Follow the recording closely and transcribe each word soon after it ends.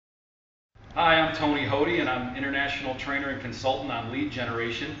Hi, I'm Tony Hoty, and I'm international trainer and consultant on lead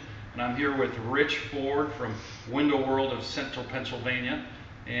generation. And I'm here with Rich Ford from Window World of Central Pennsylvania,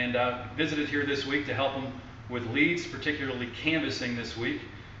 and visited here this week to help him with leads, particularly canvassing this week.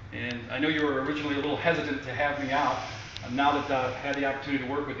 And I know you were originally a little hesitant to have me out. Now that I've had the opportunity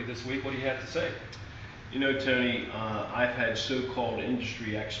to work with you this week, what do you have to say? You know, Tony, I've had so-called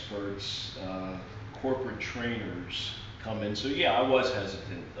industry experts, corporate trainers come in. So yeah, I was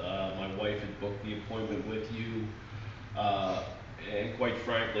hesitant. My wife had booked the appointment with you, and quite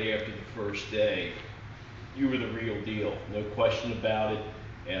frankly, after the first day, you were the real deal, no question about it.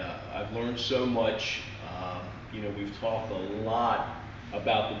 I've learned so much. You know, we've talked a lot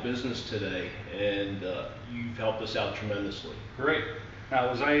about the business today, and you've helped us out tremendously. Great. Now,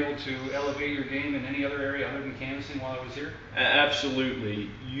 was I able to elevate your game in any other area other than canvassing while I was here? Absolutely.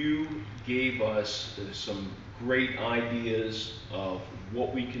 You gave us some great ideas of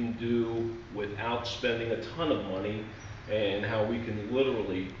what we can do without spending a ton of money, and how we can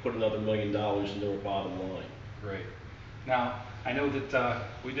literally put another $1 million into our bottom line. Great. Now, I know that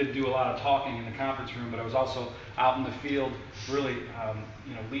we did do a lot of talking in the conference room, but I was also out in the field, really,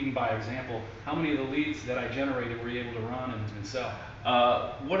 leading by example. How many of the leads that I generated were you able to run and sell?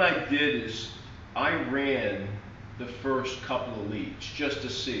 What I did is I ran the first couple of leads just to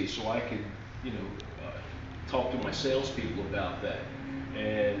see, so I could, talk to my salespeople about that.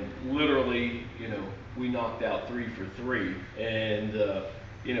 And literally, we knocked out 3 for 3, and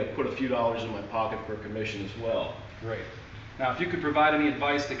put a few dollars in my pocket for commission as well. Great. Now, if you could provide any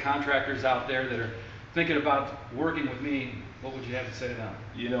advice to contractors out there that are thinking about working with me, what would you have to say to them?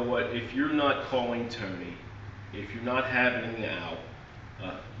 You know what? If you're not calling Tony, if you're not having him out,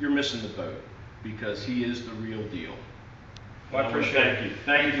 you're missing the boat, because he is the real deal. Well, I appreciate it.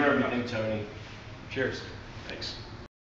 Thank you for everything, Tony. Cheers. Thanks.